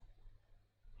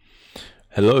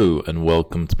Hello and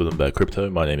welcome to Bloomberg Crypto.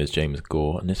 My name is James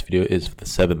Gore and this video is for the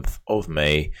 7th of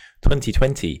May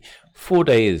 2020. 4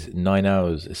 days, 9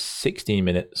 hours, 16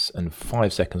 minutes and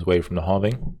 5 seconds away from the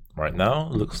halving. Right now,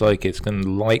 looks like it's going to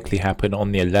likely happen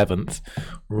on the 11th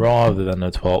rather than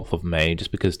the 12th of May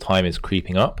just because time is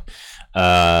creeping up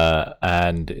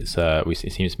and it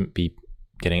seems to be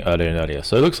getting earlier and earlier.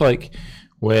 So it looks like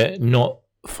we're not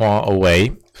far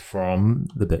away from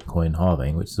the Bitcoin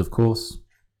halving, which is of course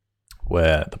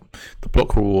where the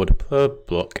block reward per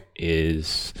block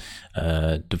is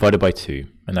divided by 2,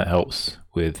 and that helps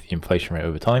with the inflation rate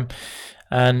over time.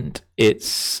 And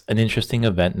it's an interesting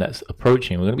event that's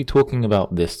approaching. We're going to be talking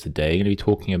about this today. We're going to be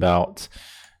talking about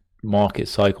market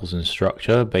cycles and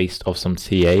structure based off some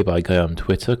TA by a guy on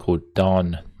Twitter called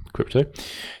Dan Crypto. We're going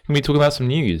to be talking about some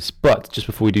news, but just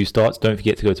before we do start, don't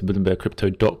forget to go to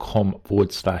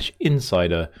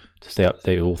bloombergcrypto.com/insider to stay up to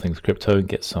date with all things crypto and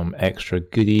get some extra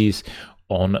goodies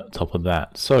on top of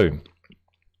that. So,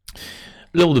 a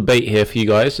little debate here for you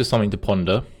guys, just something to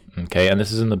ponder. Okay, and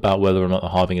this isn't about whether or not the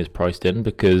halving is priced in,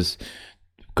 because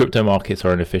crypto markets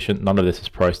are inefficient. None of this is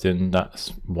priced in.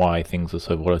 That's why things are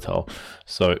so volatile.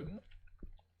 So,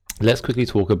 let's quickly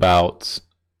talk about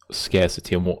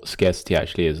scarcity and what scarcity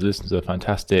actually is. Listen to a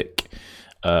fantastic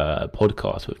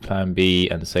podcast with Plan B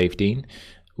and Safedine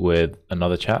with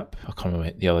another chap. I can't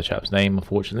remember the other chap's name,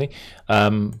 unfortunately.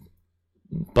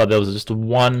 But there was just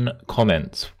one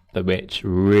comment which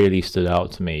really stood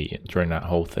out to me during that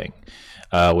whole thing.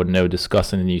 When they were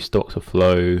discussing the new stock to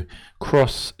flow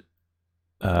cross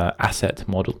asset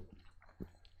model.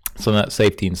 Something that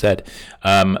Safedine said.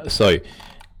 So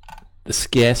the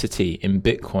scarcity in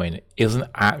Bitcoin isn't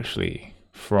actually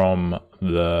from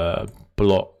the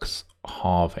blocks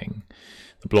halving,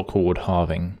 the block reward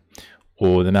halving,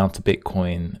 or the amount of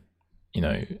Bitcoin,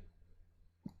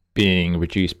 being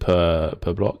reduced per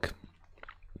block.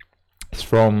 It's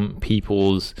from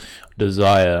people's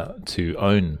desire to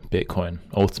own Bitcoin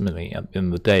ultimately at the end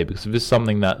of the day, because if it's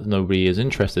something that nobody is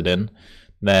interested in,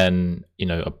 then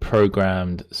a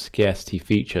programmed scarcity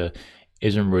feature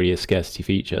isn't really a scarcity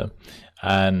feature.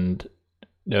 And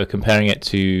comparing it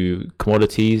to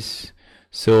commodities,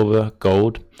 silver,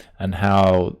 gold, and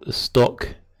how the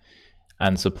stock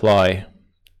and supply,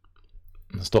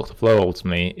 the stock to flow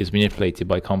ultimately is manipulated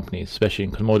by companies, especially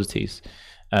in commodities,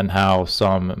 and how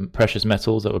some precious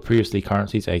metals that were previously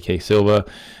currencies, aka silver,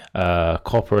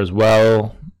 copper as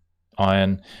well,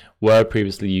 iron, were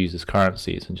previously used as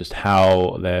currencies, and just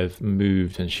how they've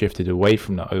moved and shifted away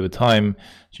from that over time,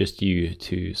 just due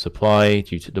to supply,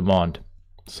 due to demand.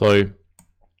 So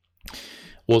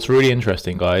what's really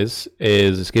interesting, guys,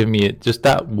 is it's giving me just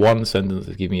that one sentence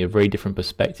is giving me a very different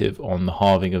perspective on the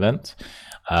halving event,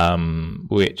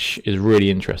 which is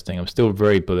really interesting. I'm still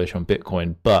very bullish on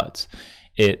Bitcoin, but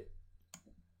it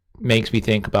makes me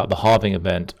think about the halving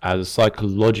event as a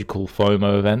psychological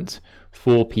FOMO event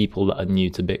for people that are new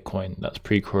to Bitcoin, that's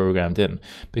pre-programmed in.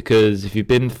 Because if you've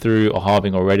been through a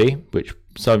halving already, which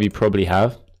some of you probably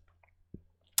have,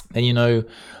 then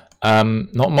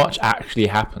not much actually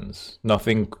happens.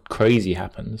 Nothing crazy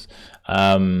happens.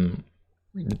 You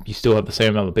still have the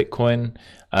same amount of Bitcoin.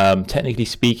 Technically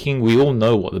speaking, we all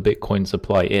know what the Bitcoin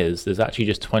supply is. There's actually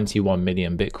just 21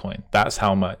 million Bitcoin. That's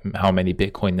how many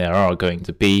Bitcoin there are going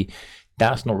to be.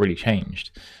 That's not really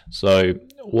changed. So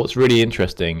what's really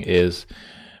interesting is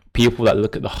people that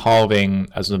look at the halving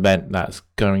as an event that's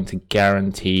going to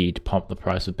guaranteed pump the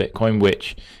price of Bitcoin,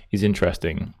 which is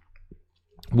interesting.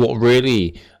 What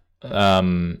really,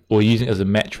 or using it as a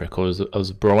metric or as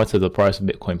a barometer of the price of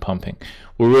Bitcoin pumping,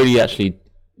 what really actually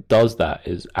does that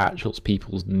is actual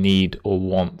people's need or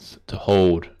want to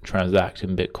hold, transact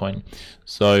in Bitcoin.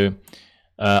 So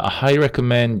I highly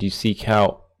recommend you seek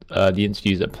out the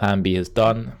interviews that Plan B has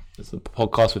done. There's a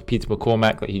podcast with Peter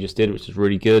McCormack that he just did, which is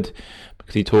really good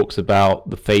because he talks about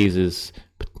the phases,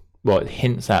 it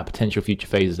hints at potential future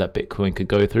phases that Bitcoin could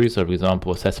go through. So, for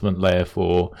example, a settlement layer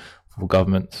for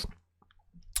governments,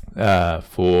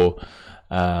 for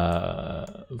oil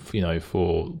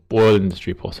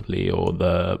industry possibly, or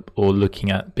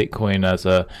looking at Bitcoin as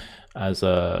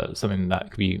a something that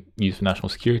could be used for national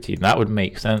security. And that would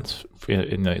make sense.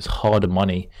 It's harder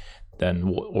money than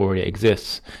what already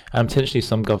exists, and potentially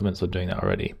some governments are doing that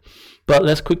already. But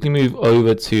let's quickly move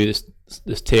over to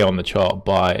this tier on the chart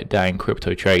by Dan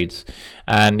Crypto Trades,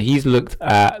 and he's looked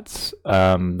at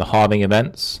the halving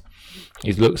events.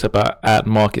 He's looked at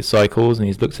market cycles, and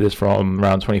he's looked at this from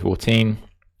around 2014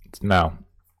 to now.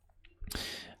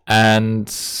 And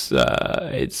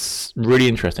it's really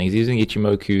interesting. He's using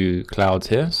Ichimoku clouds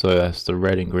here, so that's the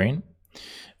red and green.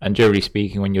 And generally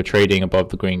speaking, when you're trading above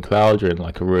the green cloud, you're in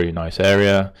like a really nice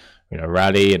area,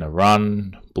 rally and a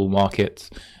run, bull market.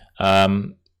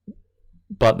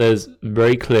 But there's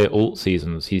very clear alt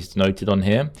seasons he's noted on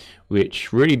here,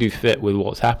 which really do fit with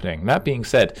what's happening. That being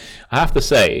said, I have to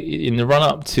say, in the run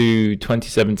up to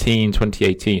 2017,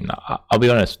 2018, I'll be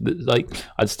honest, like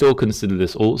I'd still consider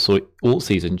this alt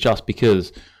season just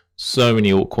because so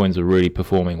many altcoins are really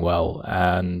performing well,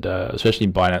 and especially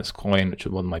Binance Coin, which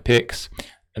is one of my picks.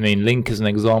 I mean, Link is an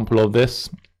example of this.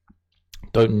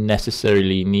 Don't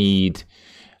necessarily need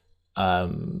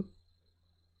an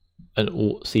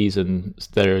alt season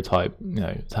stereotype,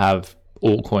 to have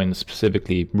altcoins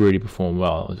specifically really perform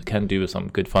well. It can do with some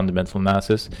good fundamental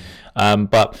analysis,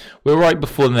 but we're right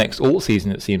before the next alt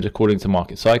season, it seems, according to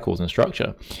market cycles and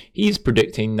structure. He's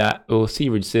predicting that we'll see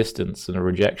resistance and a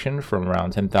rejection from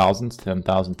around 10,000 to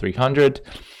 10,300,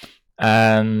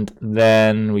 and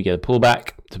then we get a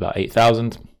pullback to about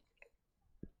 8,000.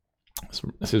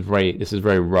 This is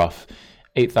very rough.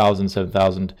 8,000,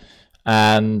 7,000,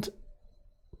 and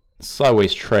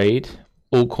sideways trade.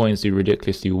 All coins do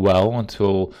ridiculously well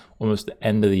until almost the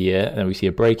end of the year, and then we see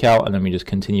a breakout, and then we just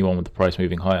continue on with the price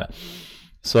moving higher.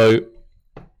 So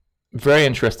very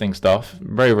interesting stuff.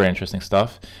 Very interesting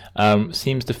stuff.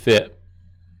 Seems to fit,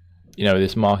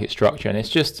 this market structure, and it's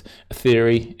just a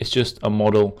theory. It's just a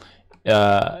model.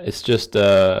 It's just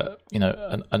an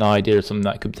idea of something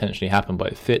that could potentially happen,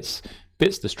 but it fits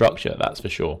the structure, that's for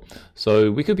sure. So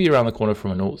we could be around the corner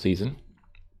from an alt season,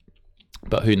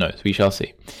 but who knows? We shall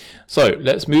see. So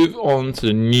let's move on to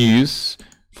the news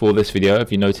for this video.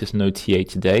 If you notice, no TA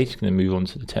today. Just going to move on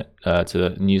to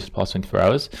the news for the past 24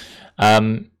 hours.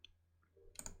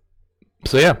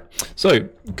 So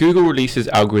Google releases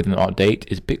algorithm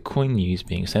update. Is Bitcoin news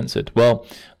being censored? Well,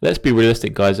 let's be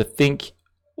realistic, guys. I think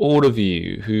all of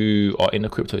you who are in the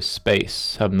crypto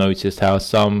space have noticed how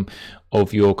some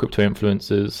of your crypto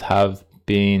influencers have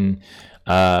been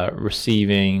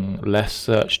receiving less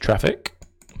search traffic,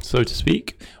 so to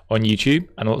speak, on YouTube,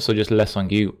 and also just less on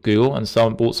Google, and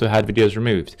some also had videos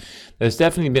removed. There's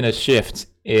definitely been a shift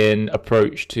in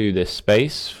approach to this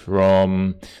space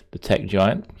from the tech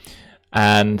giant,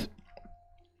 and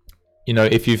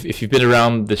if you've been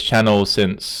around this channel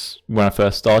since when I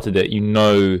first started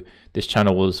it, this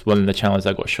channel was one of the channels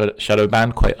that got shadow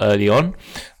banned quite early on.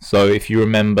 So if you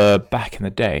remember back in the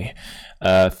day,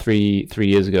 3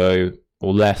 years ago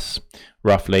or less,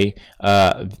 roughly,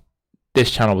 this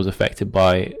channel was affected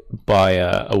by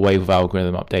a wave of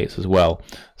algorithm updates as well.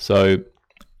 So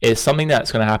it's something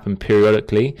that's going to happen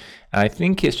periodically, and I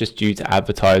think it's just due to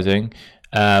advertising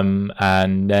and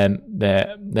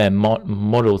their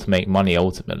model to make money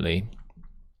ultimately.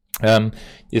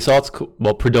 This article,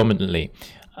 well, predominantly,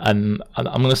 and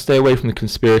I'm going to stay away from the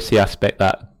conspiracy aspect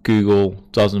that Google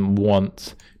doesn't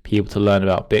want people to learn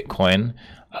about Bitcoin.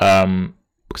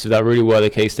 Because if that really were the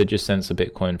case, they'd just censor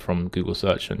Bitcoin from Google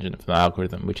search engine from the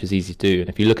algorithm, which is easy to do. And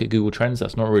if you look at Google Trends,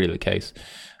 that's not really the case.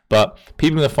 But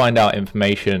people are going to find out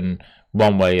information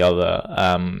one way or the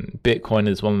other. Bitcoin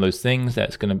is one of those things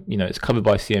that's going to, it's covered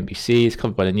by CNBC, it's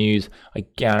covered by the news. I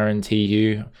guarantee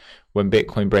you, when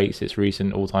Bitcoin breaks its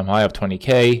recent all-time high of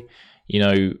 20K,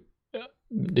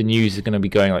 the news is going to be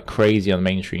going like crazy on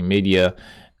mainstream media,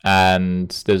 and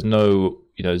there's no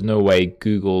way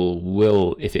Google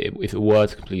will, if it were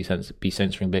to completely be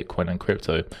censoring Bitcoin and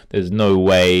crypto, there's no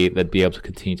way they'd be able to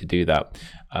continue to do that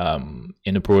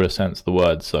in a broader sense of the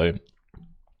word. So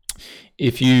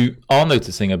if you are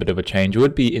noticing a bit of a change, it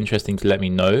would be interesting to let me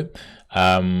know,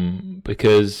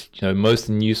 because most of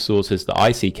the news sources that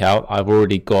I seek out, I've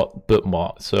already got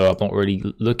bookmarked, so I'm not really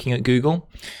looking at Google.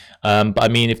 But I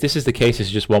mean, if this is the case,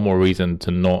 it's just one more reason to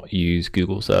not use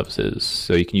Google services.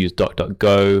 So you can use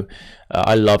DuckDuckGo.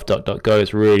 I love DuckDuckGo.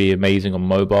 It's really amazing on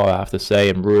mobile, I have to say.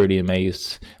 I'm really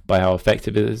amazed by how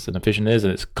effective it is and efficient it is.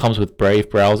 And it comes with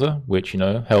Brave browser, which,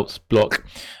 helps block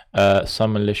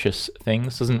some malicious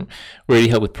things. Doesn't really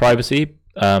help with privacy,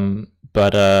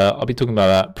 but I'll be talking about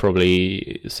that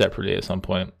probably separately at some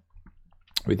point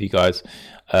with you guys.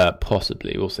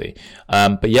 Possibly, we'll see.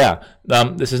 But yeah,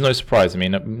 this is no surprise. I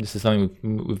mean, this is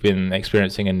something we've been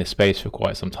experiencing in this space for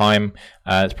quite some time.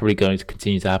 It's probably going to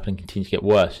continue to happen and continue to get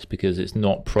worse, just because it's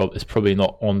probably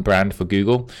not on brand for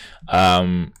Google at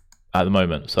the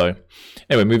moment. So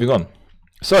anyway, moving on.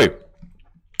 So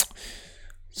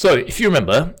if you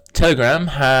remember, Telegram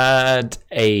had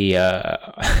a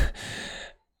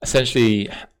essentially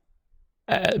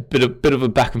a bit of a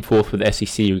back and forth with the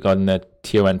SEC regarding their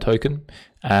TON token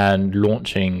and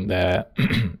launching their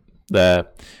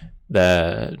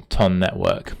TON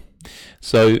network.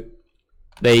 So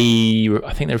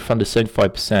I think they refunded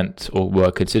 75%, or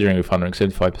were considering refunding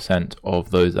 75%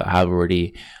 of those that have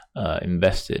already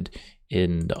invested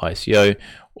in the ICO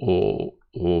or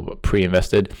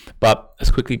pre-invested. But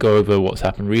let's quickly go over what's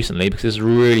happened recently, because it's a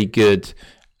really good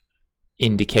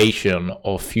indication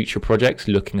of future projects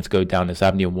looking to go down this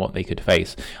avenue and what they could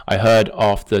face. I heard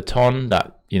after Ton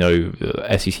that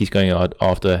SEC is going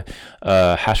after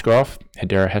Hashgraph,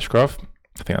 Hedera Hashgraph.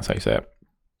 I think that's how you say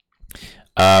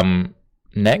it.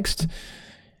 Next.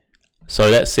 So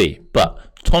let's see. But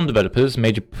Ton developers,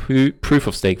 major proof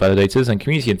of stake validators, and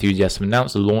community enthusiasts have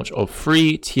announced the launch of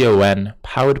free TON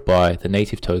powered by the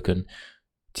native token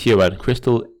TON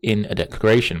Crystal in a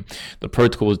declaration. The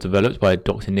protocol was developed by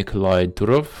Dr. Nikolai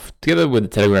Durov together with the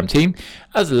Telegram team,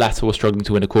 as the latter was struggling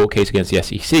to win a court case against the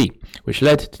SEC, which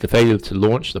led to the failure to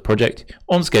launch the project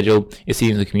on schedule. It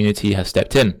seems the community has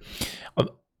stepped in.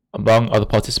 Among other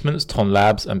participants, Ton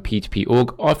Labs and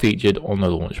P2P.org are featured on the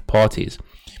launch parties.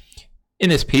 In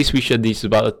this piece, we shed these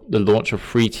about the launch of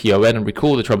free TON and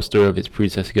recall the trouble story of its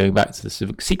predecessor going back to the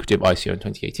secretive ICO in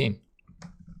 2018.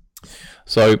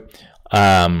 So,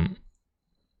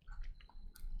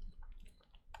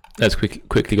 let's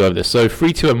quickly go over this. So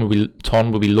free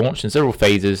TON will be launched in several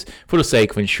phases for the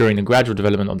sake of ensuring the gradual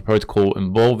development of the protocol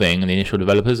involving the initial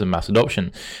developers and mass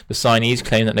adoption. The signees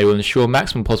claim that they will ensure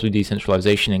maximum possible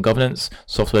decentralization in governance,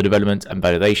 software development, and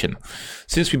validation.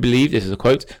 Since we believe, this is a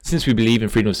quote, since we believe in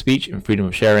freedom of speech and freedom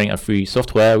of sharing and free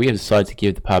software, we have decided to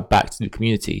give the power back to the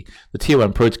community. The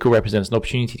TON protocol represents an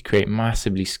opportunity to create a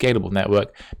massively scalable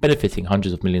network benefiting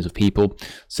hundreds of millions of people,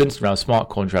 centered around smart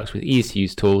contracts with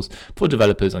easy-to-use tools for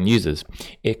developers and users.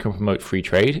 It can promote free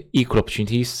trade, equal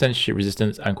opportunities, censorship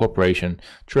resistance, and cooperation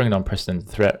during an unprecedented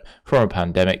threat from a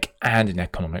pandemic and an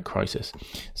economic crisis.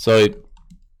 So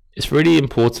it's really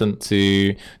important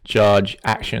to judge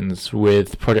actions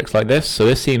with projects like this. So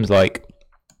this seems like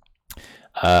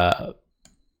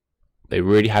they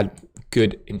really had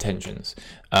good intentions.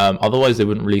 Otherwise, they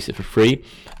wouldn't release it for free.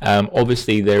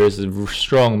 Obviously, there is a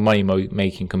strong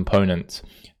money-making component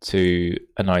to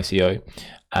an ICO,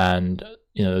 and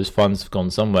those funds have gone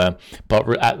somewhere.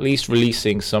 But at least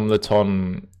releasing some of the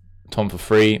Ton for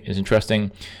free is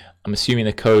interesting. I'm assuming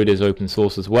the code is open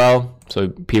source as well, so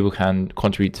people can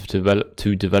contribute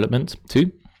to development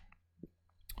too,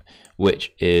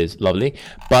 which is lovely.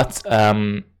 But at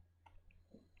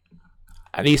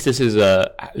least this is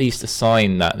a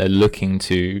sign that they're looking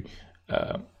to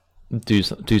do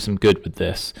some good with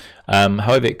this.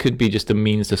 However, it could be just a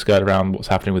means to skirt around what's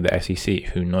happening with the SEC.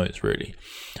 Who knows, really?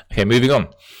 Okay, moving on.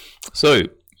 So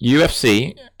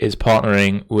UFC is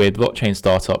partnering with blockchain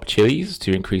startup Chiliz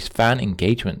to increase fan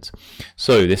engagement.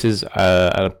 So this is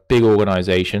a big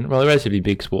organization, well, a relatively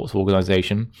big sports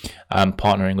organization,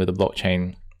 partnering with the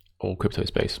blockchain or crypto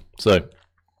space. So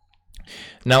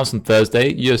announced on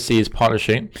Thursday, UFC is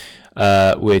partnering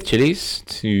with Chiliz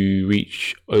to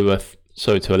reach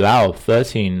to allow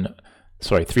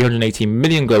 318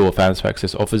 million global fans to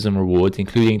access offers and rewards,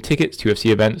 including tickets to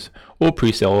UFC events or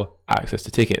pre-sale access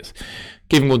to tickets.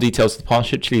 Giving more details to the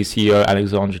partnership, Chiliz CEO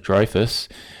Alexander Dreyfus.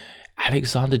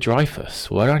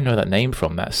 Where do I know that name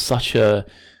from? That's such a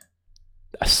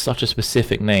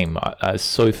specific name. That's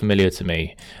so familiar to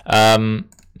me.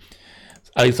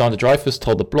 Alexander Dreyfus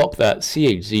told The Block that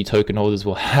CHZ token holders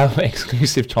will have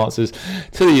exclusive chances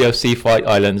to the UFC Fight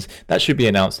Islands that should be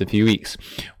announced in a few weeks.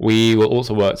 We will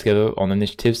also work together on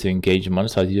initiatives to engage and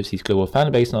monetize the UFC's global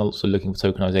fan base, and are also looking for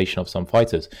tokenization of some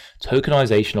fighters.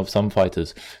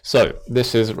 So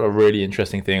this is a really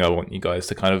interesting thing I want you guys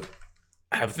to kind of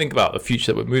have a think about the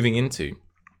future that we're moving into.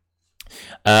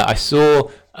 I saw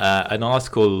an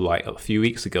article like a few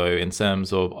weeks ago in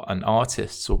terms of an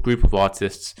artist or group of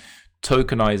artists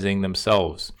tokenizing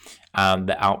themselves and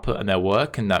their output and their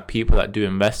work, and that people that do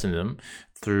invest in them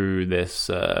through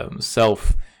this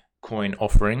self coin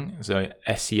offering, so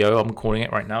SEO I'm calling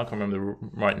it right now, I can't remember the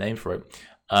right name for it,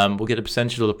 will get a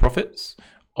percentage of the profits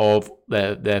of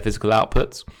their physical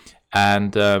outputs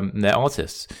and their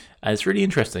artists. And it's really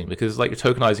interesting because it's like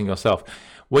you're tokenizing yourself.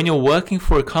 When you're working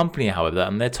for a company, however,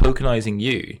 and they're tokenizing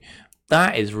you,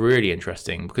 that is really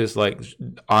interesting, because like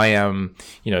I am,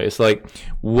 it's like,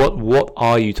 what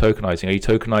are you tokenizing? Are you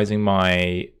tokenizing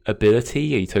my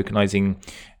ability? Are you tokenizing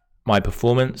my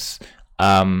performance?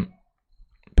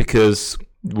 Because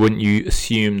wouldn't you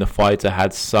assume the fighter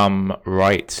had some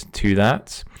right to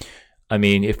that? I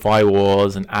mean, if I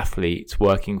was an athlete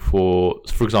working for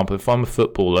example, if I'm a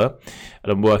footballer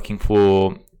and I'm working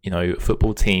for, a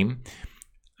football team,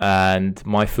 and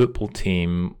my football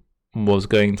team was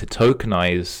going to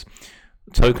tokenize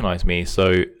me,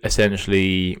 so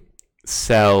essentially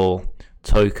sell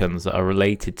tokens that are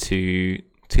related to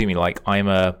me, like I'm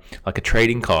like a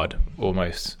trading card,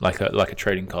 almost like a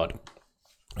trading card.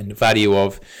 and the value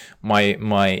of my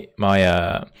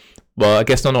well, I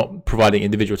guess not providing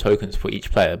individual tokens for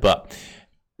each player, but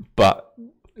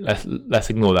let's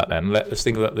ignore that then. Let's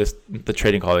think about this, the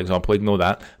trading card example. Ignore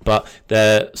that, but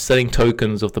they're selling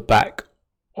tokens off the back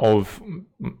of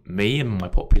me and my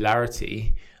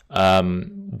popularity.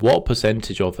 What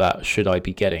percentage of that should I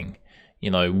be getting?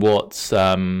 What's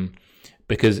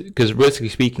because realistically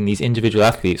speaking, these individual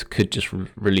athletes could just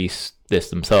release this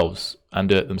themselves and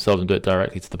do it themselves and do it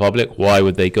directly to the public. Why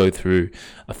would they go through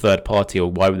a third party, or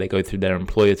why would they go through their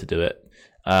employer to do it?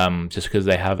 Just because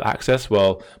they have access?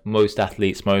 Well, most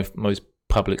athletes, most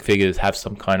public figures have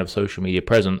some kind of social media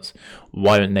presence.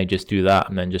 Why don't they just do that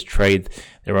and then just trade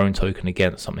their own token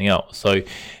against something else? So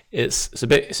it's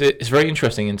very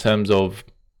interesting in terms of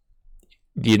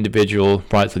the individual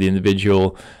rights of the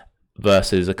individual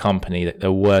versus a company that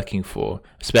they're working for,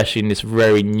 especially in this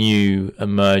very new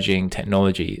emerging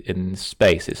technology in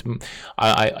space.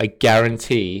 I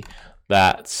guarantee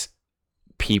that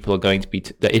people are going to be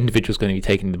the individuals going to be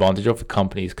taken advantage of. The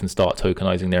companies can start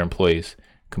tokenizing their employees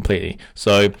completely.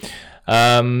 So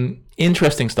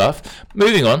interesting stuff.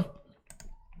 Moving on.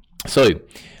 So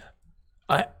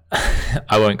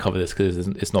I won't cover this because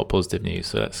it's not positive news,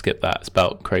 so let's skip that. It's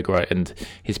about Craig Wright and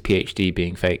his PhD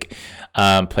being fake,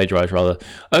 plagiarized rather.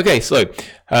 Okay, so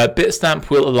Bitstamp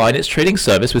will align its trading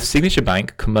service with Signature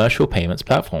Bank commercial payments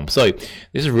platform. So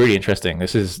this is really interesting.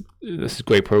 This is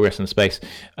great progress in the space,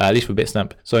 at least for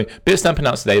Bitstamp. So Bitstamp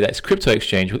announced today that its crypto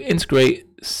exchange will integrate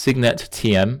Signet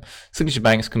TM, Signature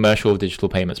Bank's commercial digital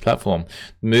payments platform.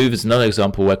 The move is another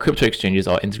example where crypto exchanges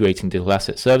are integrating digital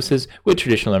asset services with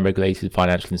traditional and regulated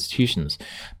financial institutions.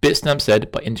 Bitstamp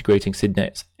said by integrating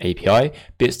Signet's API,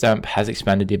 Bitstamp has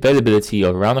expanded the availability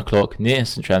of around-the-clock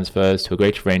near-instant transfers to a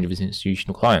greater range of its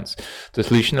institutional clients. The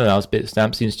solution allows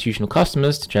Bitstamp's institutional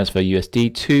customers to transfer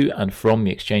USD to and from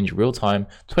the exchange real-time,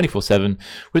 24/7,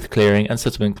 with clearing and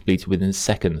settlement completed within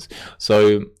seconds.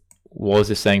 So what is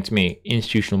this saying to me?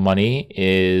 Institutional money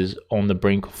is on the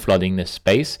brink of flooding this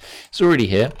space. It's already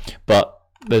here, but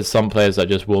there's some players that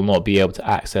just will not be able to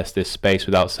access this space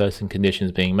without certain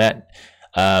conditions being met.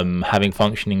 Having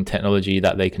functioning technology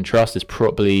that they can trust is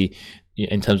probably,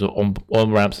 in terms of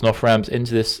on ramps and off ramps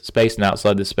into this space and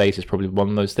outside this space, is probably one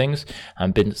of those things.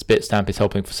 And Bitstamp is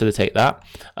helping facilitate that.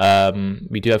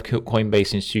 We do have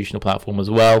Coinbase institutional platform as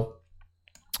well,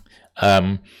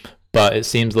 but it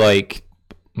seems like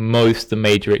most of the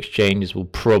major exchanges will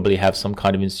probably have some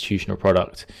kind of institutional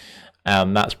product.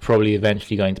 That's probably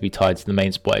eventually going to be tied to the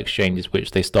main spot exchanges,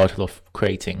 which they started off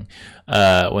creating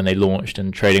when they launched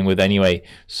and trading with anyway.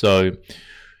 So,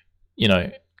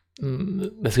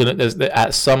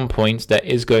 at some point there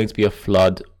is going to be a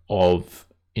flood of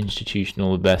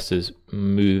institutional investors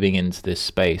moving into this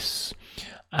space,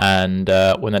 and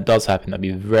when that does happen, that'd be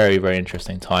a very, very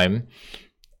interesting time.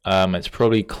 It's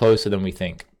probably closer than we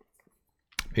think.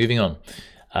 Moving on.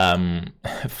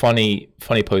 Funny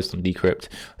post on Decrypt.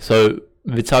 So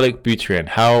Vitalik Buterin,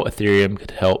 how Ethereum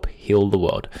could help heal the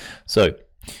world. So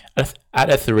at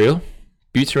Ethereal,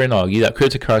 Buterin argued that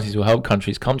cryptocurrencies will help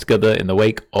countries come together in the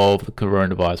wake of the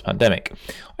coronavirus pandemic.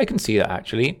 I can see that,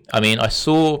 actually. I mean, I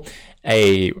saw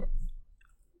an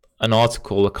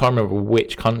article, I can't remember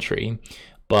which country,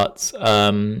 but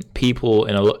people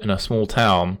in a small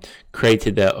town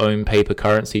created their own paper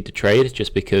currency to trade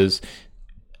just because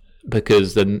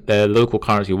their local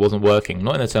currency wasn't working,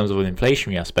 not in the terms of an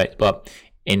inflationary aspect, but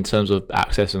in terms of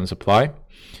access and supply.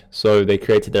 So they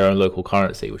created their own local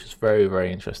currency, which is very,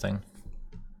 very interesting.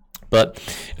 But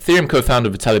Ethereum co-founder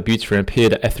Vitalik Buterin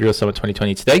appeared at Ethereum Summit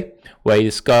 2020 today, where he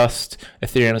discussed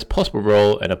Ethereum's possible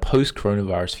role in a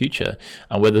post-coronavirus future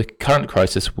and whether the current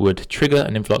crisis would trigger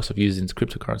an influx of users into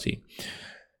cryptocurrency.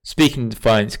 Speaking in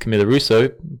defiance, Camilla Russo,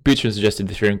 Buterin suggested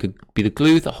Ethereum could be the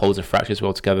glue that holds the fractures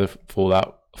world together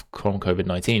fallout from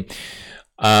COVID-19.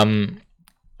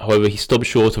 However, he stopped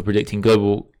short of predicting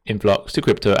global influx to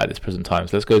crypto at this present time.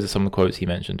 So let's go to some of the quotes he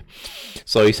mentioned.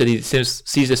 So he said he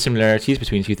sees the similarities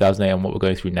between 2008 and what we're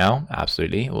going through now.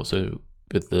 Absolutely. Also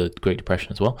with the Great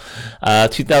Depression as well.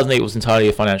 2008 was entirely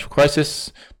a financial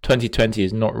crisis. 2020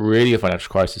 is not really a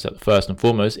financial crisis at the first and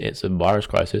foremost. It's a virus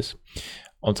crisis.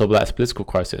 On top of that, it's a political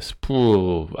crisis.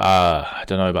 I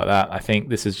don't know about that. I think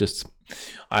this is just,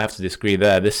 I have to disagree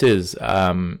there. This is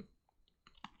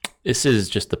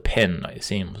just the pen, it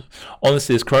seems.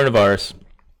 Honestly, this coronavirus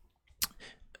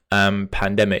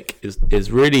pandemic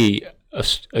is really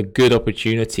a good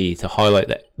opportunity to highlight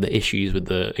the issues with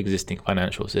the existing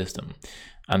financial system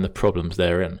and the problems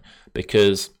therein,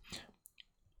 because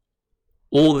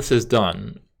all this has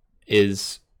done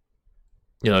is,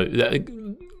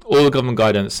 all the government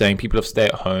guidance saying people have to stay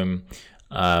at home,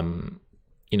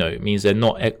 it means they're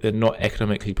not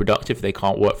economically productive. They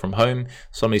can't work from home.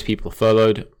 Some of these people are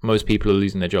furloughed. Most people are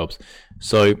losing their jobs.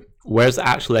 So where's the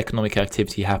actual economic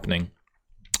activity happening?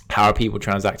 How are people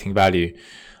transacting value?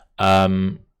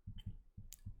 Bear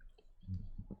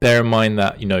in mind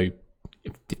that,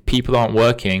 if people aren't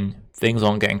working, things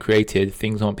aren't getting created,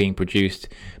 things aren't being produced,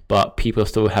 but people are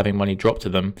still having money dropped to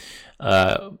them.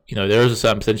 There is a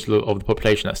certain percentage of the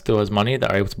population that still has money,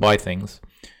 that are able to buy things.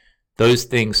 Those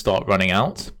things start running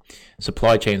out.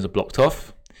 Supply chains are blocked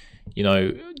off.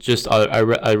 I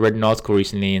read an article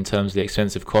recently in terms of the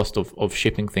expensive cost of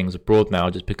shipping things abroad now,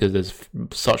 just because there's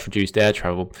such reduced air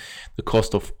travel. The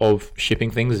cost of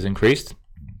shipping things has increased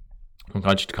from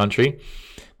country to country.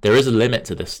 There is a limit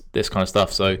to this kind of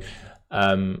stuff. So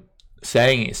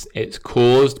saying it's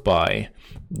caused by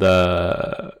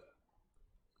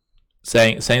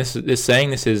saying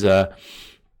this is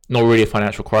not really a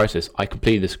financial crisis, I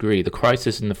completely disagree. The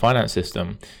crisis in the finance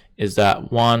system is that,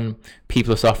 one,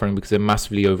 people are suffering because they're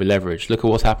massively over leveraged. Look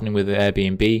at what's happening with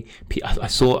Airbnb. I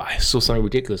saw something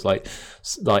ridiculous,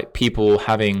 like people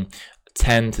having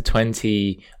 10 to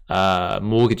 20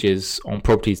 mortgages on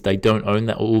properties they don't own,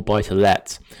 that are all buy to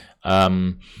let.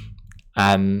 And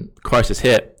crisis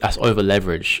hit, that's over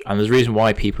leverage. And there's a reason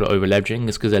why people are over leveraging,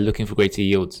 is because they're looking for greater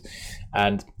yields.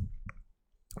 And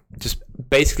just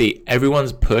basically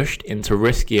everyone's pushed into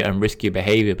riskier and riskier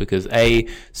behavior because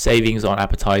savings aren't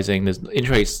appetizing. There's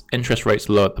interest rates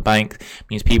low at the bank,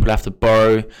 means people have to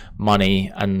borrow money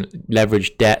and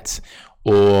leverage debt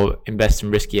or invest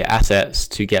in riskier assets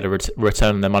to get a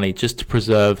return on their money, just to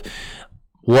preserve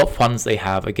what funds they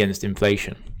have against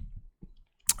inflation.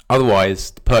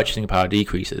 Otherwise, the purchasing power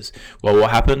decreases. Well,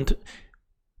 what happened?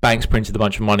 Banks printed a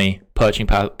bunch of money. Purchasing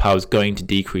power is going to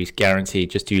decrease, guaranteed,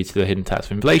 just due to the hidden tax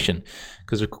of inflation,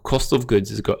 because the cost of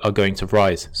goods are going to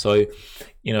rise. So,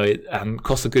 and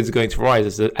cost of goods are going to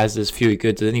rise as there's fewer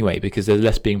goods anyway, because there's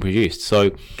less being produced. So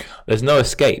there's no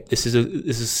escape. This is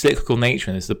a cyclical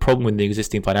nature, and this is the problem with the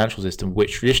existing financial system,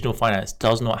 which traditional finance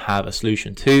does not have a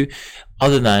solution to,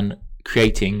 other than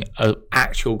creating an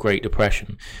actual Great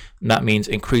Depression. And that means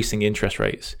increasing interest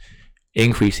rates.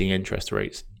 Interest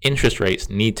rates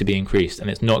need to be increased, and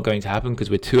it's not going to happen because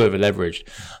we're too over leveraged.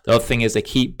 The other thing is they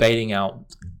keep bailing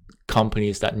out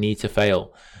companies that need to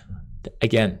fail.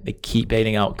 Again, they keep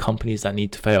bailing out companies that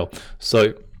need to fail.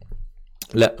 So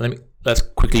let's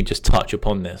quickly just touch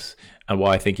upon this and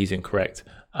why I think he's incorrect.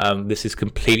 This is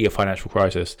completely a financial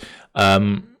crisis.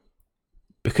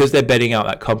 Because they're betting out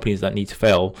that companies that need to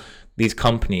fail, these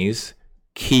companies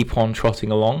keep on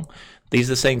trotting along. These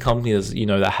are the same companies,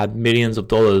 that had millions of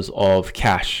dollars of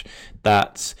cash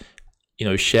that,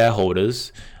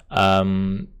 shareholders,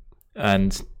 and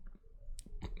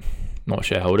not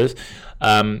shareholders,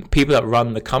 people that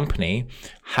run the company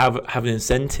have an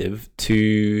incentive to,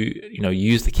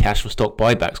 use the cash for stock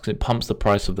buybacks, because it pumps the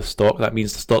price of the stock. That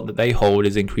means the stock that they hold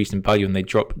is increased in value, and they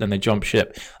jump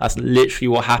ship. That's literally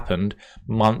what happened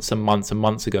months and months and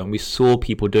months ago, and we saw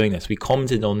people doing this. We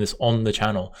commented on this on the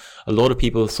channel. A lot of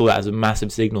people saw that as a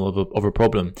massive signal of a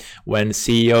problem, when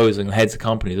CEOs and heads of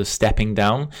companies are stepping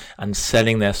down and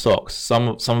selling their stocks. Some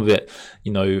of it,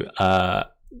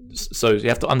 so you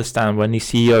have to understand, when these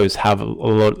CEOs have a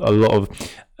lot of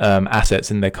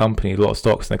assets in their company, a lot of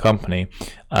stocks in their company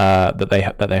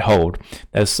that they hold,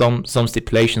 there's some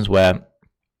stipulations where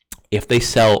if they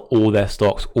sell all their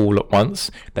stocks all at once,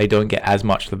 they don't get as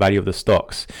much the value of the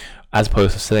stocks, as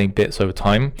opposed to selling bits over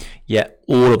time. Yet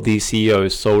all of these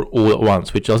CEOs sold all at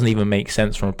once, which doesn't even make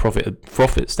sense from a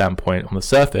profit standpoint on the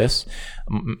surface,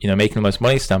 making the most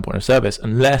money standpoint on the surface,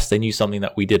 unless they knew something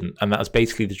that we didn't. And that's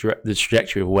basically the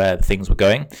trajectory of where things were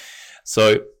going.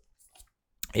 So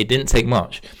it didn't take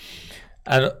much.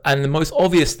 And the most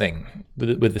obvious thing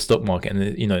with the stock market,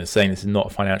 and saying this is not a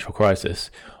financial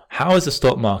crisis, how is the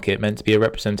stock market meant to be a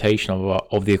representation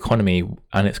of the economy,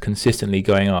 and it's consistently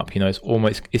going up? It's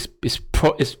almost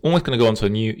going to go on to a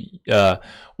new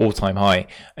all-time high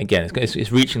again.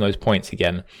 It's reaching those points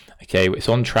again. Okay, it's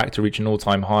on track to reach an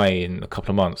all-time high in a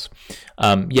couple of months.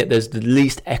 Yet there's the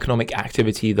least economic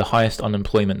activity, the highest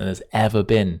unemployment that there's ever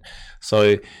been.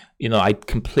 So, I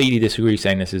completely disagree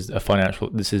saying this is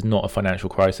not a financial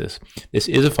crisis. This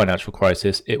is a financial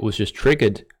crisis. It was just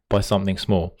triggered by something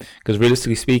small, because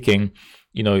realistically speaking,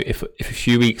 if a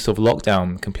few weeks of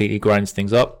lockdown completely grinds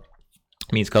things up,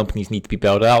 it means companies need to be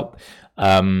bailed out.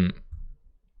 It's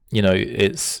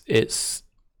an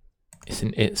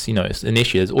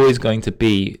issue. There's always going to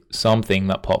be something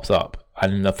that pops up,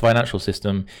 and the financial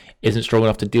system isn't strong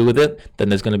enough to deal with it. Then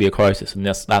there's going to be a crisis, and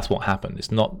that's what happened.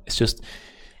 It's not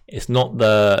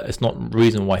the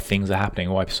reason why things are happening,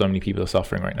 why so many people are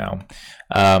suffering right now.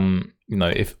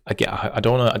 if I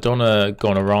don't want to go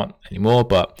on a rant anymore,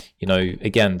 but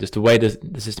again, just the way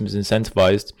the system is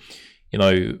incentivized,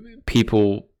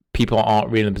 people aren't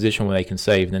really in a position where they can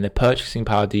save, and then their purchasing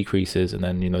power decreases, and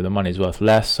then the money is worth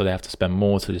less, so they have to spend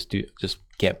more to just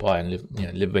get by and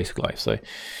live basic life. So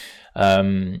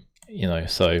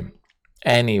so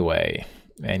anyway,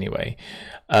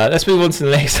 let's move on to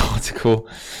the next article.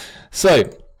 So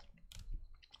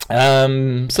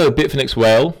Bitfinex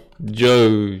whale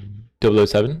Joe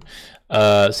 007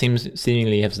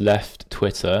 seemingly has left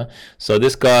Twitter. So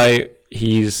this guy,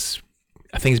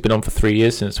 I think he's been on for 3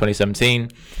 years, since 2017.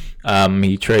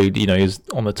 He he's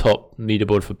on the top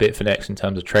leaderboard for Bitfinex in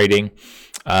terms of trading.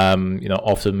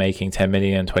 Often making 10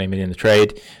 million, 20 million a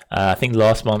trade. I think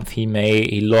last month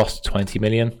he lost 20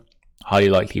 million. Highly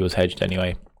likely he was hedged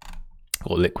anyway,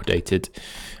 or liquidated.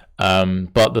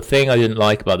 But the thing I didn't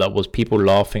like about that was people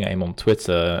laughing at him on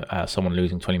Twitter at someone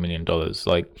losing $20 million.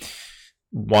 Like,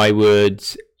 why would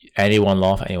anyone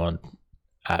laugh at anyone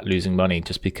at losing money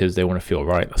just because they want to feel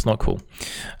right? That's not cool.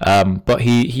 But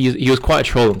he was quite a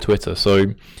troll on Twitter.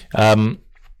 So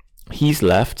he's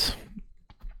left,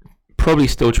 probably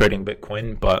still trading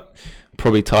Bitcoin, but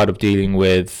probably tired of dealing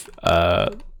with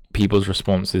people's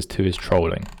responses to his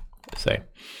trolling, let's say.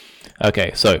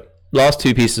 Okay, so last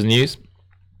two pieces of news.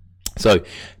 So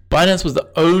Binance was the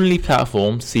only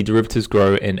platform to see derivatives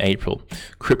grow in April,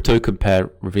 Crypto Compare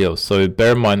reveals. So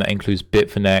bear in mind that includes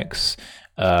Bitfinex,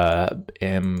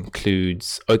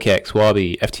 includes OKX,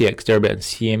 Wabi, FTX, Deribit, and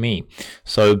CME.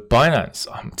 So Binance,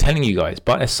 I'm telling you guys,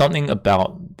 but there's something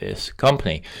about this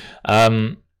company.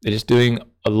 They're just doing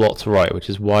a lot to right, which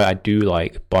is why I do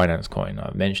like Binance Coin.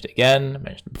 I've mentioned it again, I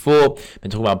mentioned it before. Been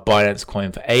talking about Binance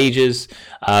Coin for ages,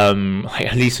 like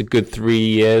at least a good 3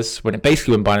 years. When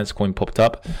Binance Coin popped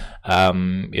up,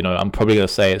 I'm probably gonna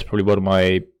say it's probably one of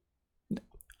my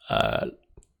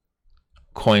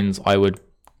coins I would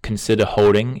consider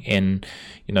holding in,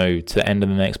 to the end of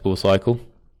the next bull cycle.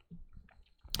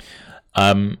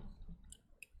 But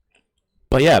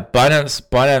yeah,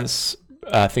 Binance.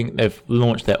 I think they've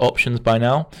launched their options by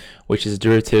now, which is a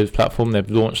derivatives platform. They've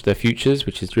launched their futures,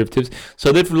 which is derivatives.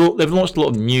 So they've launched a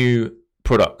lot of new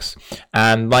products,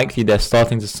 and likely they're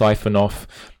starting to siphon off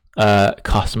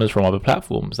customers from other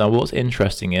platforms. Now, what's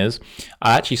interesting is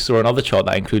I actually saw another chart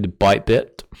that included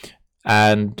Bytebit,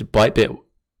 and Bytebit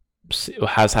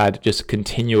has had just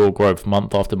continual growth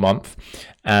month after month,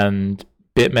 and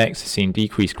BitMEX has seen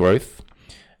decreased growth,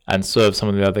 and so have some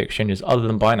of the other exchanges other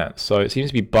than Binance. So it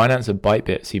seems to be Binance and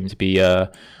Bytebit seem to be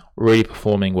really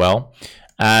performing well,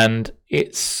 and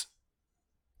it's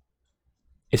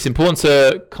important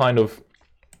to kind of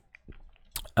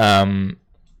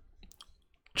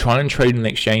try and trade in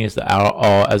exchanges that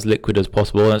are as liquid as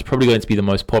possible. And it's probably going to be the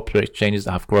most popular exchanges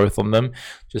that have growth on them.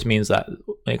 Just means that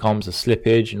when it comes to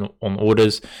slippage on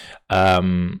orders,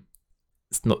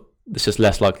 it's just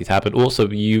less likely to happen. Also,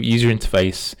 user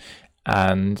interface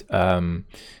and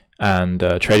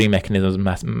trading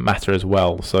mechanisms matter as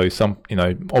well. So some,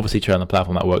 obviously trade on the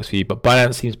platform that works for you, but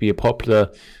Binance seems to be a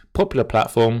popular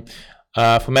platform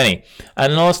for many.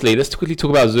 And lastly, let's quickly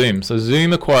talk about Zoom. So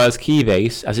Zoom acquires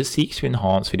Keybase as it seeks to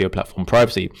enhance video platform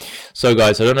privacy. So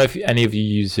guys, I don't know if any of you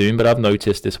use Zoom, but I've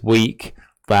noticed this week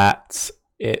that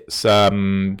it's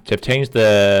they've changed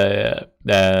the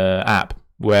app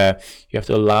where you have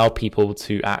to allow people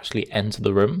to actually enter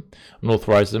the room and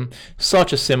authorize them.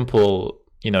 Such a simple,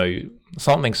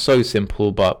 something so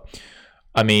simple, but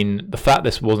I mean, the fact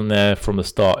this wasn't there from the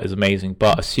start is amazing.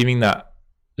 But assuming that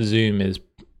Zoom is,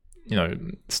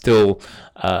 still, still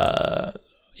a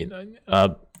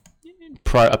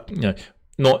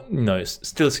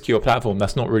secure platform,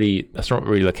 that's not really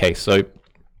the case. So,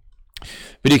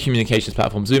 video communications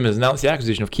platform Zoom has announced the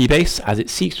acquisition of Keybase as it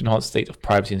seeks to enhance the state of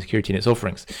privacy and security in its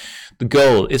offerings. The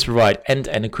goal is to provide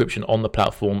end-to-end encryption on the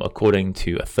platform, according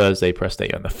to a Thursday press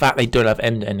statement. And the fact they don't have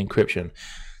end-to-end encryption,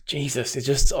 Jesus, it's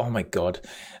just, oh my God.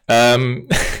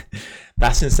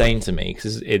 That's insane to me,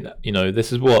 because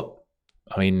this is what,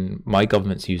 my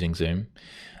government's using Zoom.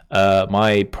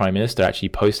 My Prime Minister actually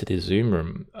posted his Zoom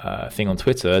room thing on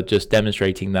Twitter, just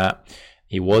demonstrating that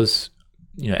he was,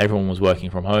 everyone was working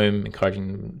from home,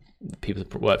 encouraging people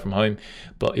to work from home,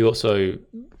 but he also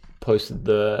posted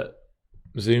the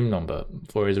Zoom number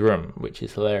for his room, which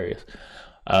is hilarious.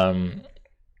 But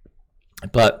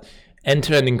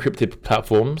end-to-end encrypted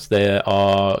platforms, there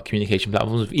are communication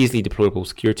platforms with easily deployable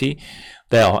security.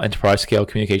 They are enterprise-scale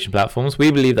communication platforms.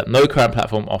 We believe that no current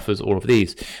platform offers all of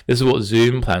these. This is what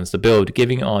Zoom plans to build,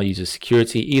 giving our users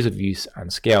security, ease of use,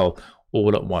 and scale,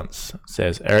 all at once,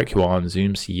 says Eric Yuan,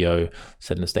 Zoom CEO,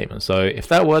 said in a statement. So if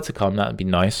that were to come, that would be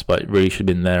nice, but it really should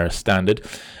have been there as standard.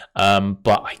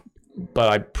 But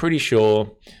I'm pretty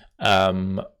sure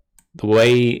the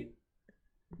way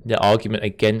the argument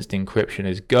against encryption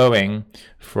is going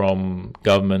from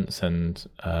governments and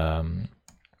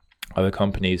other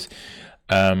companies,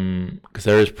 because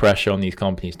there is pressure on these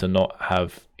companies to not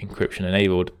have encryption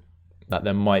enabled, that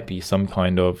there might be some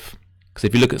kind of, because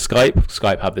if you look at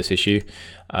Skype have this issue.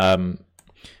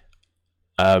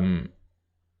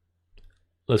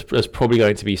 There's probably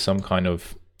going to be some kind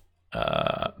of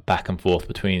back and forth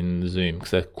between Zoom,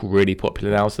 because they're really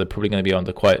popular now, so they're probably going to be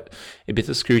under quite a bit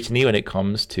of scrutiny when it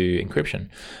comes to encryption.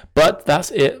 But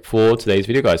that's it for today's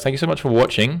video, guys. Thank you so much for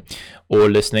watching or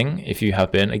listening. If you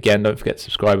have been, again, don't forget to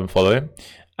subscribe and follow,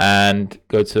 and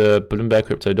go to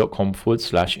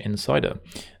bloombergcrypto.com/insider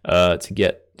to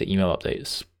get the email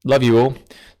updates. Love you all.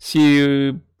 See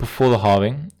you before the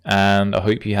halving, and I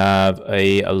hope you have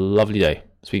a lovely day.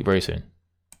 Speak very soon.